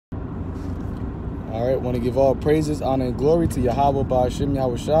All right, want to give all praises, honor, and glory to Yahawashi'S,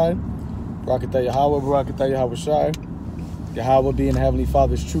 Yahawashi'S. Barakatah Yahawah, Barakatah Yahawashi'S. Yahawah being the Heavenly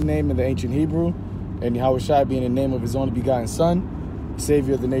Father's true name in the ancient Hebrew, and Yahawashi'S being the name of his only begotten Son,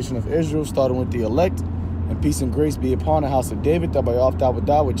 Savior of the nation of Israel, starting with the elect. And peace and grace be upon the house of David,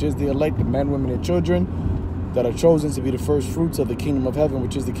 which is the elect, the men, women, and children that are chosen to be the first fruits of the kingdom of heaven,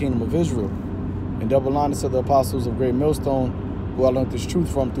 which is the kingdom of Israel. And double honor to the apostles of Great Millstone, who I learned this truth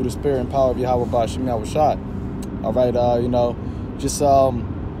from through the spirit and power of Yahawashi'S, Yahawashi'S. All right, just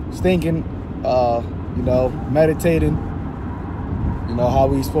thinking, meditating, how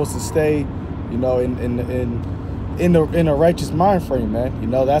we supposed to stay, in a righteous mind frame,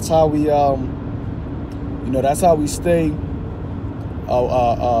 man. That's how we, that's how we stay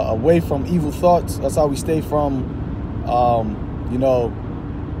away from evil thoughts. That's how we stay from,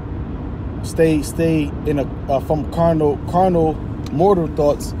 stay in from carnal mortal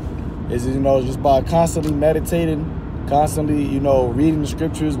thoughts. Is just by constantly meditating, constantly reading the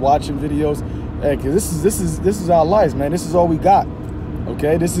scriptures, watching videos. Hey, 'cause this is our lives, man. This is all we got.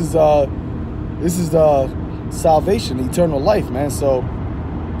 Okay, this is salvation, eternal life, man. So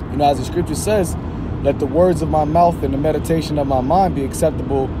as the scripture says, let the words of my mouth and the meditation of my mind be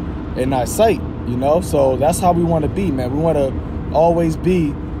acceptable in thy sight. So that's how we want to be, man. We want to always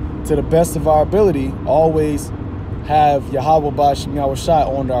be, to the best of our ability, always have Yahawashi'S, Yahawashi'S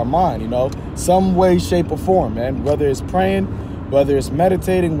on our mind, some way, shape, or form, man. Whether it's praying, whether it's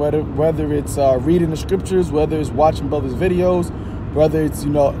meditating, whether it's reading the scriptures, whether it's watching brothers' videos, whether it's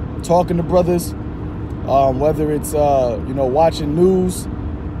talking to brothers, whether it's watching news,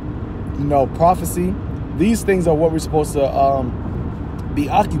 prophecy. These things are what we're supposed to be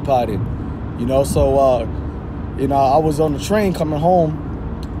occupied in. So I was on the train coming home,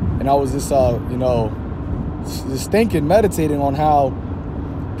 and I was just thinking, meditating on how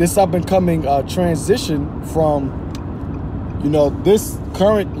this up and coming transition from this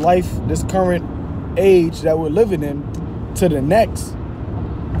current life, this current age that we're living in, to the next.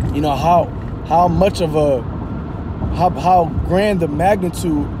 How much of how grand the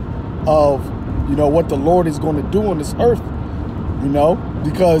magnitude of what the Lord is going to do on this earth.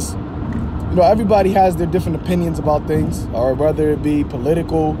 Because everybody has their different opinions about things, or whether it be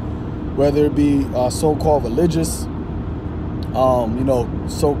political, whether it be so-called religious,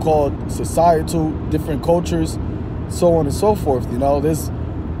 so-called societal, different cultures, so on and so forth.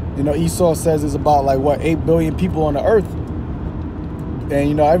 Esau says there's about 8 billion people on the earth,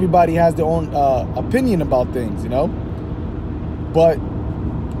 and everybody has their own opinion about things. But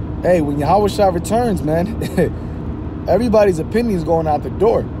hey, when Yahawashi'S returns, man, everybody's opinion is going out the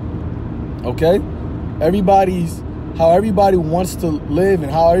door. Okay, how everybody wants to live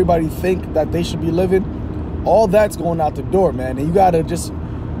and how everybody think that they should be living, all that's going out the door, man. And you gotta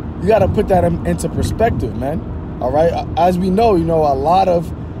put that into perspective, man. All right, as we know, a lot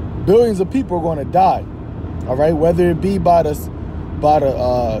of billions of people are going to die. All right, whether it be by the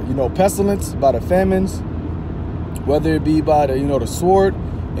pestilence, by the famines, whether it be by the sword,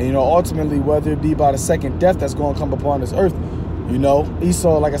 and ultimately whether it be by the second death that's going to come upon this earth.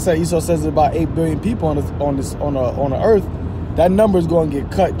 Esau, like I said, Esau says about 8 billion people on the earth. That number is going to get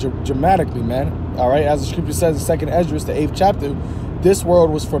cut dramatically, man. All right, as the scripture says in 2nd Esdras, the 8th chapter, this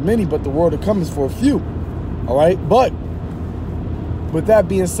world was for many, but the world to come is for a few. All right, but with that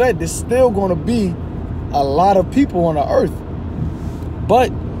being said, there's still going to be a lot of people on the earth.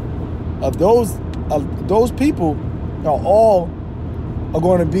 But of those people are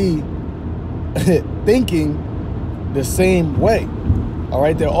going to be thinking the same way. All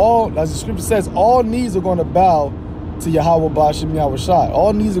right, they're all, as the scripture says, all knees are going to bow to Yahawashi'S, Yahawashi'S.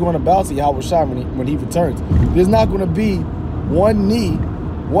 All knees are going to bow to Yahawashi'S when he returns. There's not going to be one knee,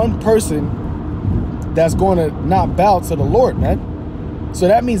 one person that's going to not bow to the Lord, man. So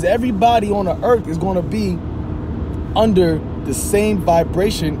that means everybody on the earth is going to be under the same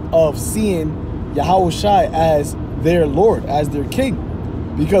vibration of seeing Yahawashi'S as their Lord, as their King.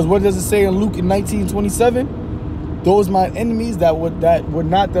 Because what does it say in Luke 19:27? Those mine enemies that would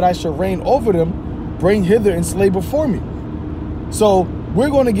not that I should reign over them, bring hither and slay before me. So we're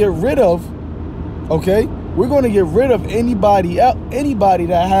going to get rid of, we're going to get rid of anybody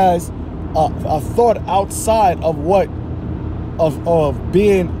that has a thought outside of of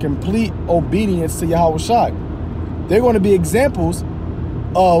being complete obedience to Yahawashi'S. They're going to be examples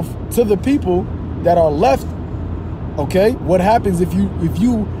to the people that are left. What happens if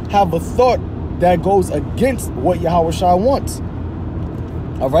you have a thought that goes against what Yahawashi'S wants?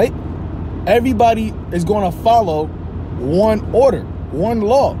 All right, everybody is going to follow one order, one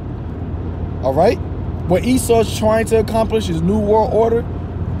law. All right, what Esau's trying to accomplish, his new world order,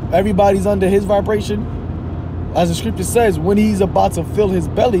 Everybody's under his vibration. As the scripture says, when he's about to fill his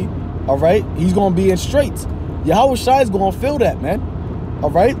belly, all right, he's going to be in straits. Yahawashi'S going to feel that, man. All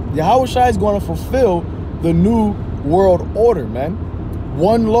right? Yahawashi'S going to fulfill the new world order, man.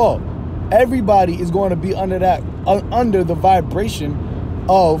 One law. Everybody is going to be under that, under the vibration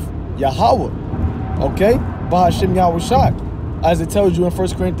of Yahweh. Okay? Bahashim Yahawashi'S. As it tells you in 1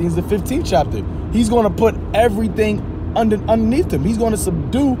 Corinthians, the 15th chapter. He's going to put everything underneath him. He's going to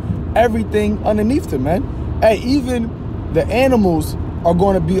subdue everything underneath him, man. Hey, even the animals are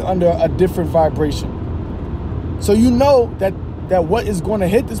going to be under a different vibration. So you know that what is going to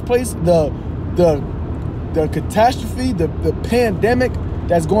hit this place, the catastrophe, the pandemic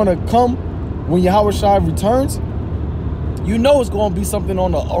that's going to come when Yahawashi'S returns, you know it's going to be something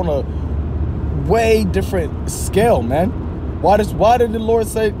on a way different scale, man. Why did the Lord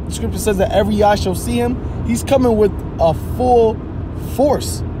say, the scripture says that every eye shall see him? He's coming with a full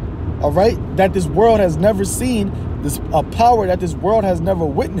force, all right, that this world has never seen, a power that this world has never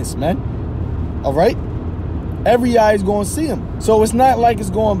witnessed, man, all right? Every eye is going to see him. So it's not like it's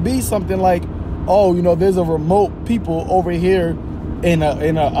going to be something like, oh, you know, there's a remote people over here in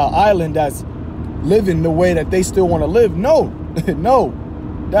a island that's living the way that they still want to live. No, no,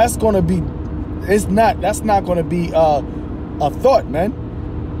 that's going to be, that's not going to be a thought, man.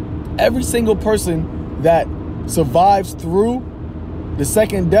 Every single person that survives through the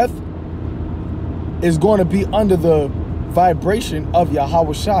second death is going to be under the vibration of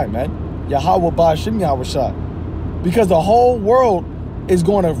Yahawashi'S, man. Yahweh Bahashim Yahawashi'S. Because the whole world is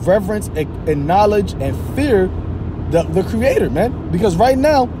going to reverence, acknowledge, and fear the Creator, man. Because right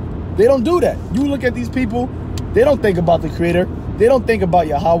now, they don't do that. You look at these people, they don't think about the Creator. They don't think about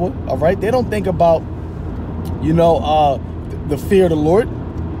Yahweh, all right? They don't think about, you know, the fear of the Lord.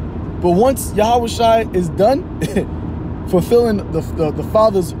 But once Yahawashi'S is done fulfilling the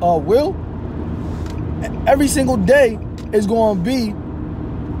Father's will, every single day is going to be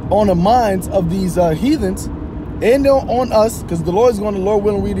on the minds of these heathens and on us, because the Lord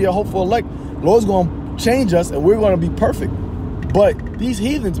willing, we the hopeful elect. The Lord's going to change us and we're going to be perfect. But these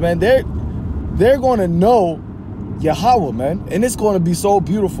heathens, man, they're going to know Yahweh, man, and it's going to be so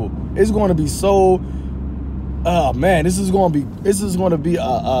beautiful. It's going to be so, man, this is going to be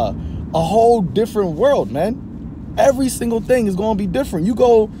a whole different world, man. Every single thing is going to be different. You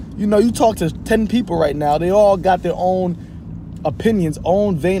go, you know, you talk to 10 people right now. They all got their own opinions,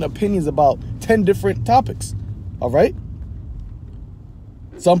 own vain opinions about 10 different topics. All right.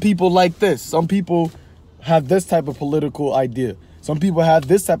 Some people like this. Some people have this type of political idea. Some people have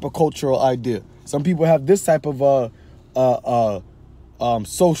this type of cultural idea. Some people have this type of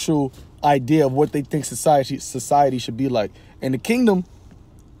social idea of what they think society should be like. In the kingdom,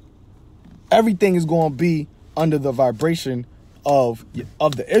 everything is going to be under the vibration of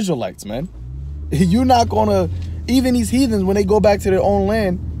the Israelites, man. You're not going to, even these heathens, when they go back to their own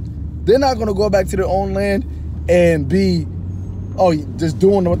land, they're not going to go back to their own land and be, oh, just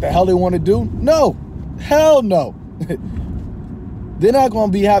doing what the hell they want to do. No, hell no. They're not going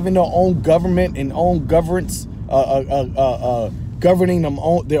to be having their own government and own governance, governing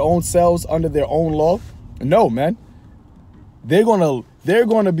their own selves under their own law. No, man. They're going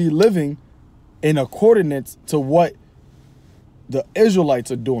to be living in accordance to what the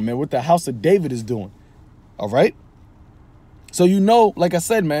Israelites are doing, man, what the house of David is doing. All right. So, you know, like I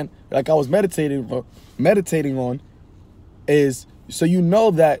said, man, like I was meditating on is, so you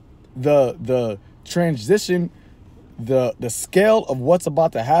know that the transition, the scale of what's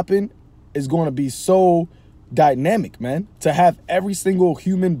about to happen is going to be so dynamic, man. To have every single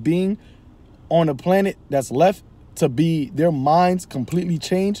human being on the planet that's left to be their minds completely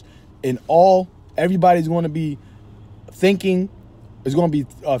changed, and everybody's going to be thinking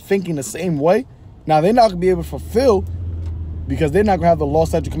thinking the same way. Now they're not going to be able to fulfill, because they're not going to have the law,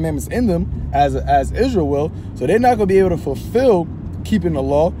 statute, commandments in them as Israel will. So they're not going to be able to fulfill keeping the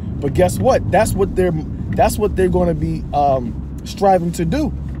law. But guess what? That's what they're going to be striving to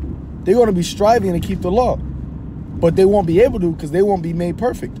do. They're going to be striving to keep the law, but they won't be able to, because they won't be made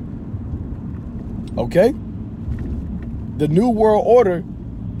perfect. Okay? The new world order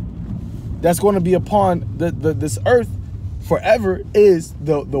that's going to be upon this earth forever is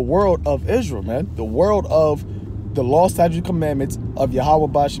the world of Israel, man. The world of the law, statute, commandments of Yahweh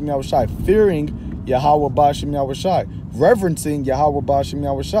Bahashim Yahawashi'S, fearing Yahweh Bahashim Yahawashi'S, reverencing Yahweh Bahashim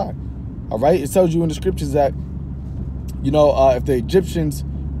Yahawashi'S. All right? It tells you in the scriptures that, you know, if the Egyptians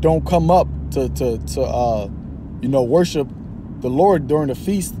don't come up to you know, worship the Lord during the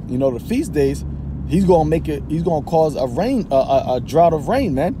feast, you know, the feast days, he's going to cause a drought of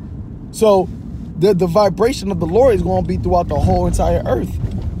rain, man. So the vibration of the Lord is going to be throughout the whole entire earth.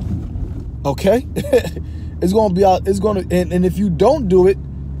 Okay? It's going to be out. It's going to, and if you don't do it,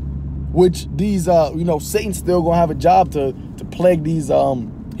 which these, Satan's still going to have a job to plague these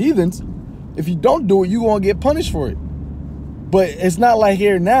heathens. If you don't do it, you're going to get punished for it. But it's not like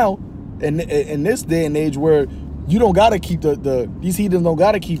here now, in this day and age, where you don't got to keep these heathens don't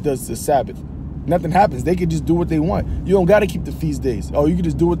got to keep the Sabbath. Nothing happens. They can just do what they want. You don't got to keep the feast days. Oh, you can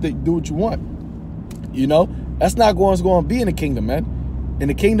just do what you want. That's not what's going to be in the kingdom, man. In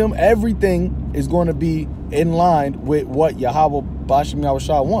the kingdom, everything is going to be in line with what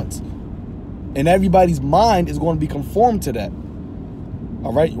Yahawashai wants. And everybody's mind is going to be conformed to that.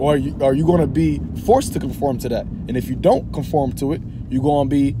 All right? Or are you going to be forced to conform to that? And if you don't conform to it, you're going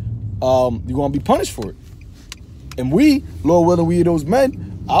to be punished for it. And we, Lord willing, we are those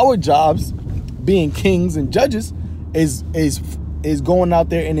men. Our jobs, being kings and judges, is going out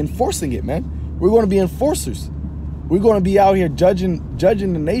there and enforcing it, man. We're going to be enforcers. We're going to be out here judging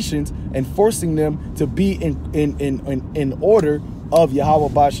the nations and forcing them to be in order of Yahweh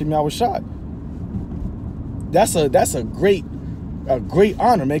Ba'ashem Yahawashi. That's a great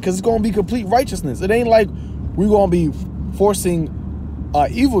honor, man, because it's going to be complete righteousness. It ain't like we're going to be forcing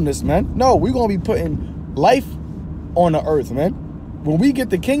evilness, man. No, we're going to be putting life on the earth, man. When we get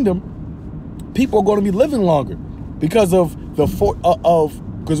the kingdom, people are going to be living longer because of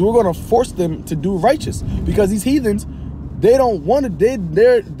because we're going to force them to do righteous. Because these heathens, they don't want to.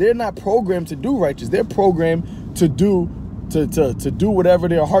 They're not programmed to do righteous. They're programmed to do whatever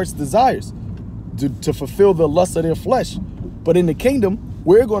their heart's desires, to fulfill the lust of their flesh. But in the kingdom,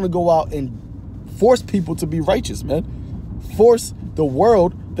 we're going to go out and force people to be righteous, man. Force the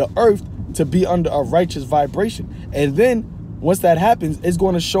world, the earth, to be under a righteous vibration. And then once that happens, it's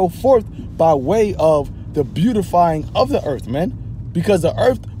going to show forth by way of the beautifying of the earth, man. Because the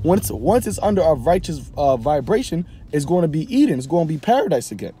earth, once it's under a righteous vibration, is going to be Eden. It's going to be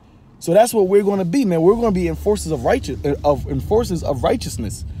paradise again. So that's what we're going to be, man. We're going to be enforcers of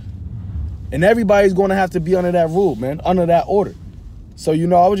righteousness. And everybody's going to have to be under that rule, man, under that order. So,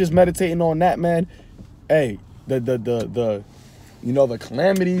 I was just meditating on that, man. Hey, the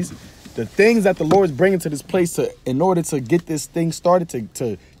calamities, the things that the Lord's bringing to this place in order to get this thing started,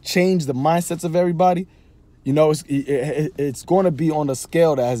 to change the mindsets of everybody, it's going to be on a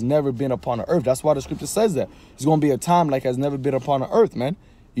scale that has never been upon the earth. That's why the scripture says that. It's going to be a time like has never been upon the earth, man.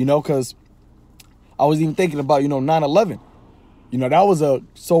 Because I was even thinking about, 9/11. That was a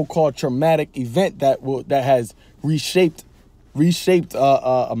so-called traumatic event that has reshaped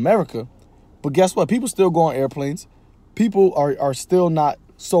America. But guess what? People still go on airplanes. People are still not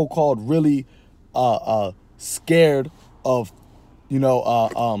so-called really scared of,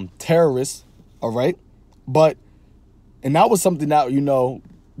 terrorists. All right. And that was something that,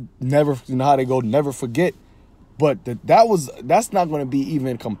 never, how they go, never forget. But that's not going to be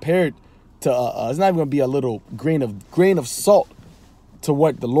even compared to, it's not even going to be a little grain of salt to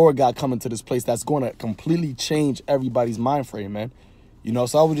what the Lord got coming to this place. That's going to completely change everybody's mind frame, man.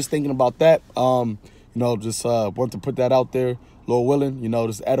 So I was just thinking about that. Just want to put that out there, Lord willing,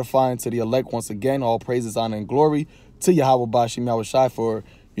 just edifying to the elect once again. All praises, honor, and glory to Yahweh Ba'ashem Yahawashi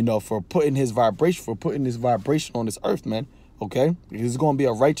for putting his vibration on this earth, man. Okay? It's going to be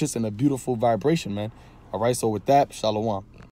a righteous and a beautiful vibration, man. All right, so with that, shalom.